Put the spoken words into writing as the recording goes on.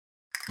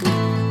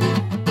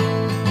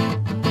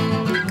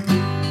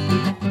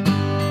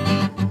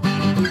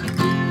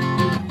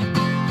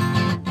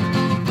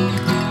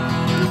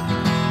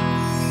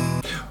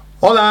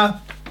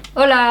Hola!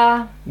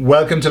 Hola!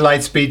 Welcome to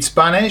LightSpeed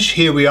Spanish.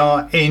 Here we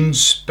are in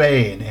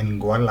Spain, in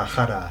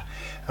Guadalajara,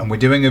 and we're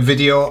doing a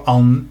video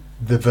on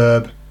the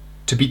verb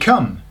to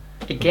become.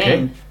 Again.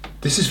 Okay?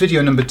 This is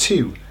video number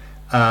 2.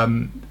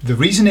 The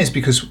reason is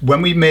because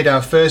when we made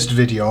our first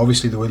video,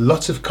 obviously there were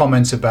lots of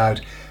comments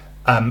about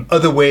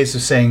other ways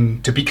of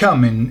saying to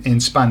become in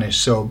Spanish,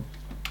 so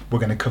we're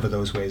going to cover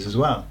those ways as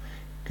well.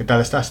 ¿Qué tal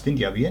estás,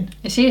 Cintia? ¿Bien?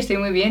 Sí, estoy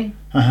muy bien.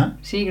 Ajá.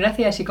 Sí,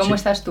 gracias. ¿Y cómo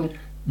estás tú?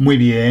 Muy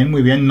bien,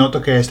 muy bien. Noto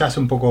que estás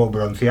un poco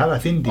bronceada,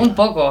 Cintia. Un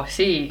poco,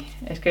 sí.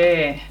 Es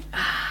que...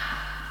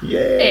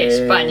 Yeah.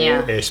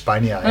 España.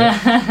 España,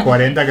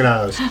 40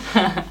 grados.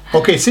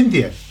 Okay,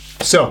 Cynthia.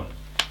 So,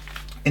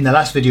 in the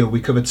last video we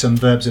covered some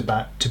verbs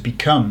about to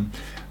become,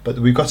 but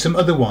we've got some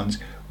other ones.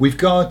 We've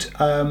got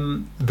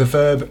the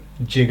verb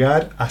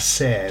llegar a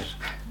ser.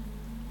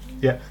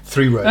 Yeah,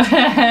 3 words.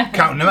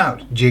 Counting them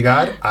out.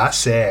 Llegar a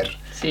ser.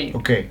 Sí.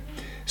 Okay.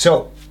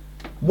 So,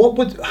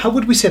 how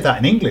would we say that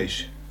in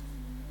English?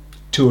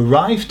 To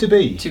arrive to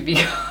be. To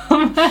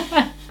become.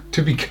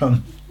 To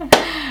become.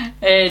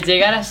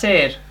 Llegar a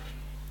ser.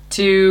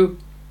 To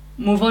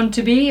move on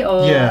to be,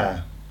 or...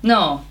 Yeah.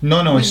 No.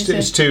 No,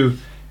 it's to...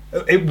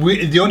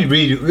 the only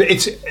read...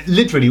 It's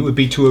literally, it would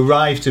be to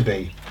arrive to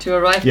be. To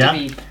arrive to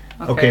be.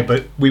 Okay,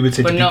 but we would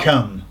say but to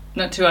become.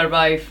 Not to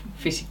arrive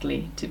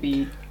physically, to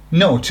be...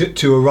 No,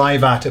 to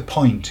arrive at a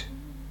point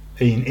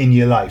in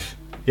your life.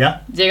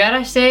 Yeah? Llegar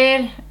a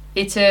ser,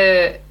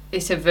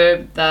 it's a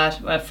verb that,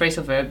 a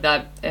phrasal verb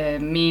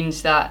that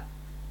means that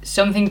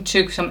something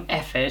took some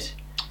effort.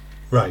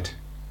 Right.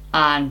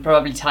 And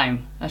probably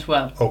time as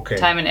well. Okay.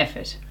 Time and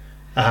effort.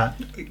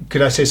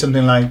 Could I say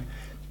something like,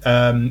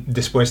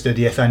 después de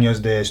 10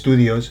 años de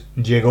estudios,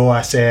 llegó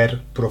a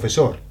ser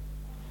profesor?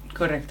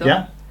 Correcto.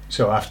 Yeah?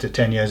 So after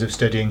 10 years of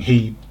studying,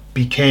 he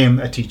became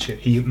a teacher.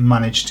 He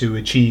managed to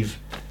achieve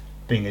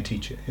being a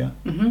teacher, yeah?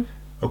 Mm-hmm.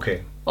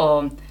 Okay.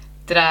 O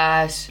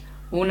tras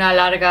una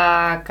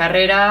larga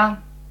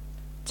carrera,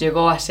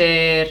 llegó a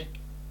ser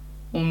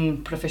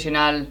un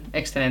profesional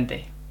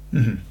excelente.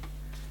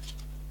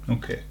 Mm-hmm.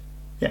 Okay.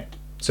 Yeah.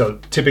 So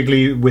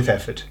typically with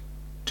effort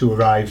to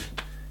arrive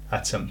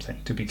at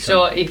something, to become.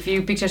 So if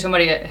you picture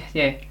somebody,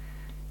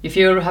 if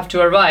you have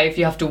to arrive,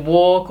 you have to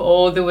walk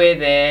all the way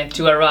there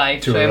to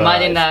arrive. So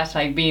imagine that,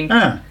 like being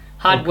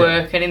hard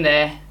work, getting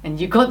there, and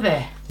you got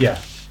there. Yeah.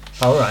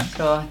 All right.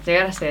 So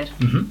llegar a ser.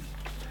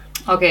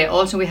 Mm-hmm. Okay.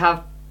 Also we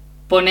have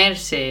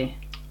ponerse.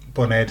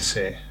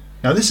 Ponerse.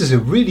 Now this is a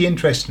really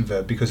interesting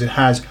verb because it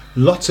has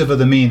lots of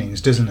other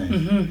meanings, doesn't it?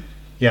 Mm-hmm.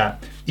 Yeah.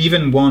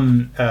 Even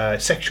one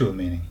sexual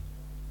meaning.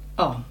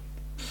 Oh.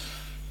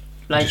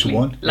 Likely. Just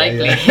one?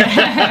 Likely.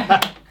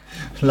 Yeah.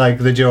 Like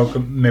the joke,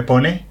 me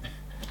pone?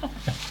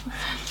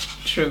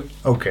 True.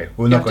 Okay,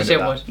 we're not going to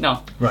that. What?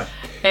 No. Right.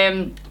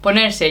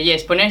 Ponerse,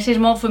 yes. Ponerse is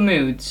more for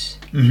moods.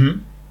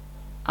 Mm-hmm.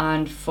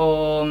 And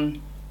for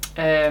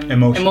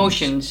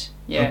emotions.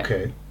 Yeah.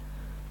 Okay.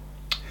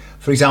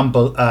 For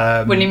example...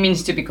 when it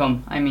means to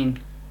become, I mean.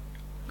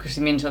 Because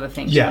it means other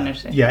things. Yeah,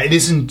 ponerse. yeah.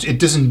 It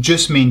doesn't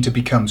just mean to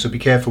become, so be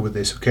careful with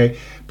this, okay?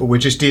 But we're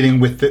just dealing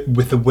with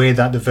the way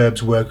that the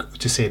verbs work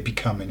to say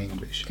become in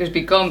English. Because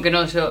become can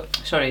also...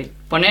 Sorry.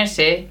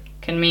 Ponerse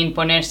can mean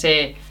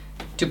ponerse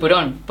to put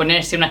on.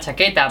 Ponerse una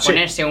chaqueta,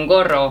 ponerse un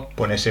gorro.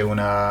 Ponerse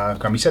una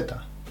camiseta.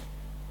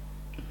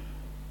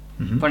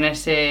 Mm-hmm.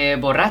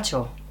 Ponerse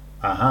borracho.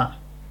 Aha.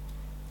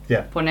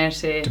 Yeah.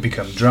 Ponerse... To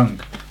become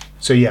drunk.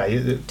 So yeah.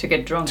 To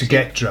get drunk. To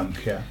get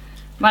drunk, yeah.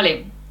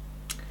 Vale.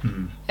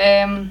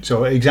 Mm.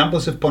 So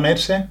examples of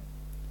ponerse?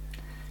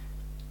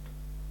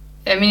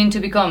 Meaning to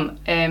become.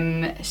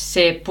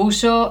 Se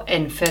puso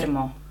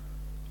enfermo.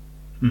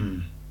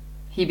 Mm.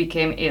 He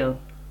became ill.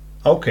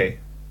 Okay.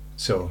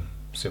 So,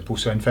 se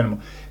puso enfermo.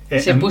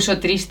 Se puso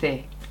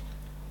triste.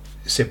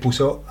 Se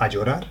puso a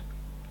llorar?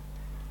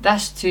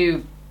 That's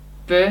to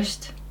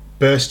burst.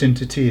 Burst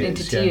into tears.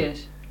 Into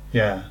tears.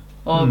 Yeah.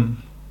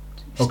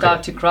 Or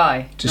start to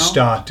cry. To ¿no?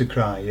 Start to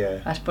cry,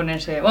 yeah. That's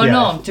ponerse. Oh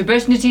no, to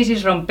burst into tears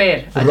is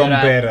romper. A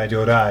romper, a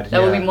llorar.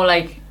 That would be more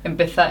like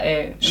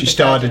empezar. She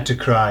started to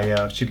cry,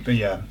 yeah.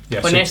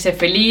 Ponerse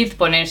feliz,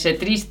 ponerse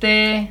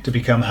triste. To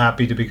become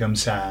happy, to become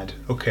sad.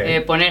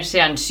 Okay. Ponerse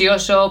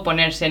ansioso,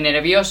 ponerse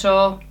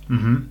nervioso.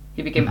 Mm-hmm.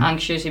 He became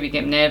anxious, he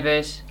became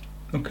nervous.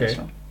 Okay.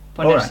 So,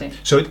 ponerse. Right.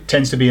 So it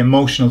tends to be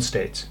emotional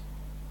states.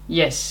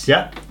 Yes.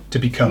 Yeah. To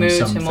become moods,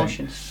 something.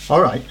 Emotions.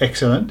 All right.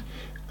 Excellent.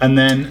 And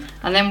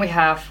then we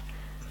have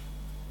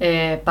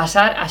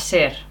pasar a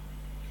ser.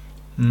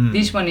 Mm.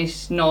 This one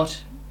is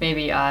not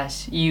maybe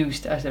as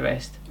used as the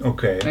rest.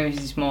 Okay. Maybe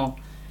it's more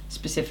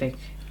specific.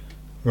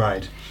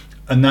 Right.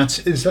 And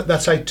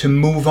that's like to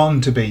move on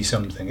to be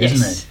something,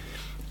 isn't it?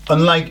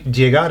 Unlike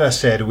llegar a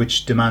ser,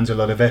 which demands a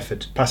lot of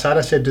effort, pasar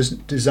a ser,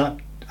 does that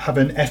have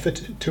an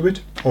effort to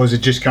it? Or is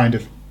it just kind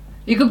of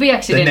it could be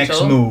accidental. The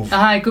next move.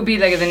 It could be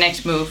like the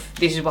next move.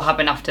 This is what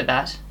happened after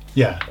that.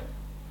 Yeah.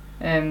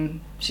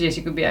 So yes,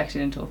 it could be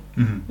accidental.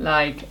 Mm-hmm.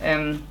 Like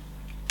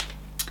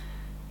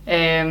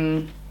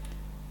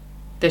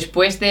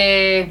después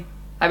de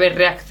haber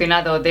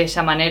reaccionado de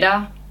esa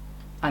manera,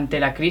 ante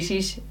la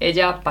crisis,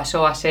 ella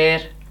pasó a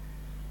ser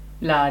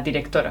la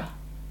directora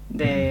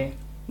de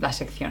la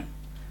sección.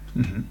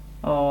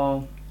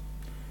 O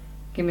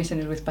 ¿qué me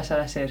sentís pasar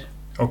a ser?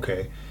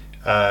 Okay.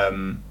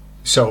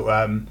 So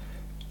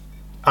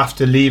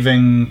after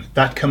leaving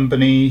that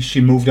company,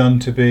 she moved on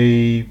to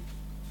be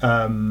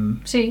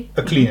sí.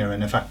 a cleaner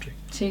in a factory.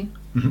 Sí.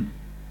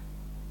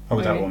 How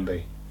would that one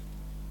be?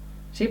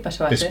 Sí,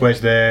 pasó a Después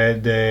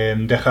ser. de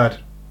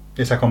dejar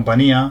esa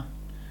compañía,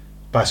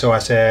 pasó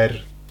a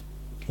ser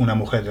una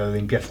mujer de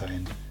limpieza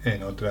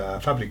en otra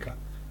fábrica.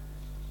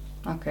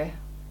 Okay.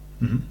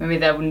 Maybe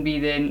that wouldn't be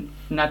the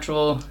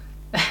natural,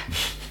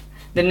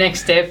 the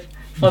next step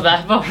for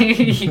that, but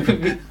it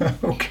could be.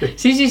 Okay.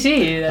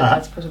 Sí,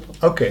 that's possible.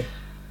 Okay.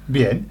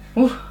 Bien.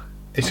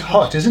 It's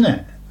hot, isn't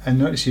it? I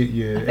notice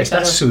you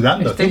estás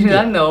sudando. Estoy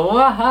sudando.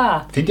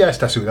 Ajá. Cynthia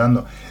está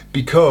sudando.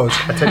 Because,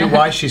 I tell you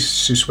why she's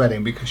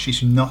sweating, because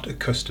she's not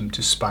accustomed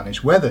to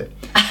Spanish weather.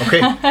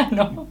 Okay?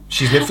 No.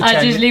 She's lived for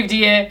I just lived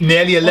here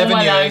nearly 11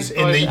 years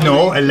in the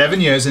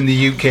 11 years in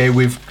the UK.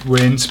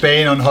 We're in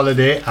Spain on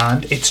holiday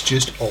and it's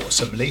just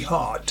awesomely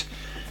hot.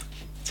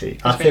 Sí,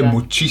 hace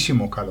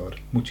muchísimo calor.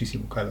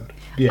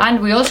 Bien. And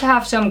we also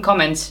have some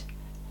comments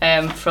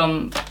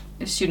from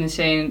students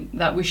saying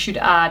that we should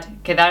add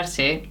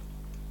quedarse.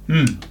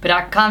 But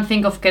I can't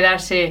think of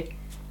quedarse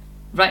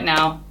right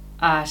now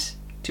as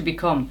to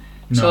become.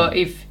 No. So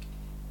if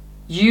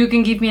you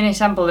can give me an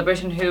example, the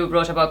person who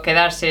wrote about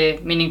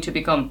quedarse meaning to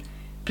become,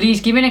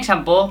 please give me an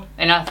example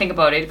and I'll think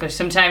about it, because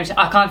sometimes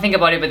I can't think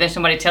about it but then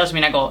somebody tells me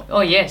and I go, oh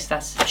yes,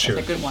 that's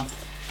a good one.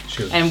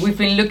 Sure. And we've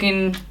been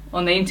looking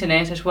on the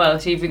internet as well,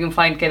 see if we can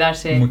find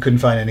quedarse. We couldn't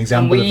find an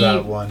example of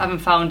that one. We haven't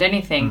found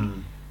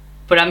anything.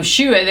 But I'm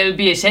sure there'll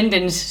be a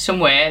sentence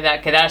somewhere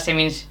that quedarse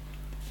means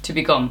to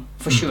become,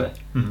 for sure.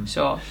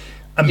 So,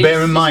 and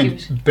bear in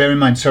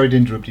mind, sorry to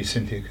interrupt you,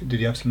 Cynthia, did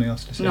you have something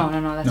else to say? No,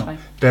 that's fine.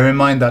 Bear in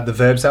mind that the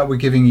verbs that we're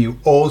giving you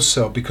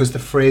also, because the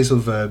phrasal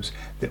verbs,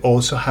 they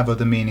also have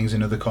other meanings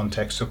in other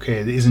contexts, okay?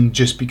 It isn't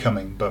just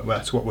becoming, but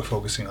that's what we're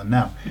focusing on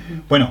now.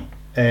 Bueno,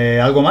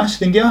 ¿algo más,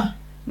 Cynthia?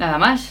 Nada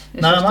más.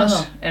 Nada más.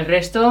 Todo. El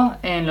resto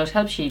en los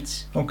help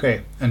sheets.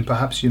 Okay, and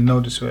perhaps you'll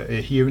notice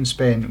here in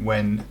Spain,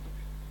 when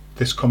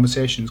this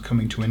conversation is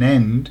coming to an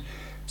end,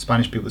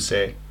 Spanish people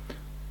say,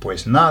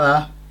 pues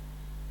nada.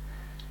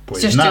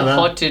 It's just too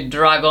hot to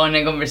drag on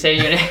a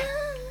conversation.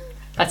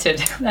 That's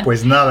it.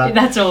 Pues nada.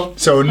 That's all.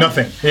 So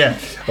nothing. Yeah.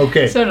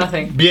 Okay. So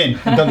nothing. Bien.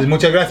 Entonces,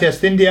 muchas gracias,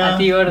 Cynthia. A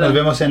ti, Gordo. Nos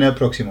vemos en el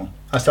próximo.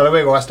 Hasta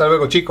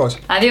luego, chicos.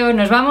 Adiós,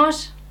 nos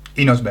vamos.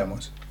 Y nos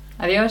vemos.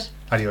 Adiós.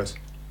 Adiós.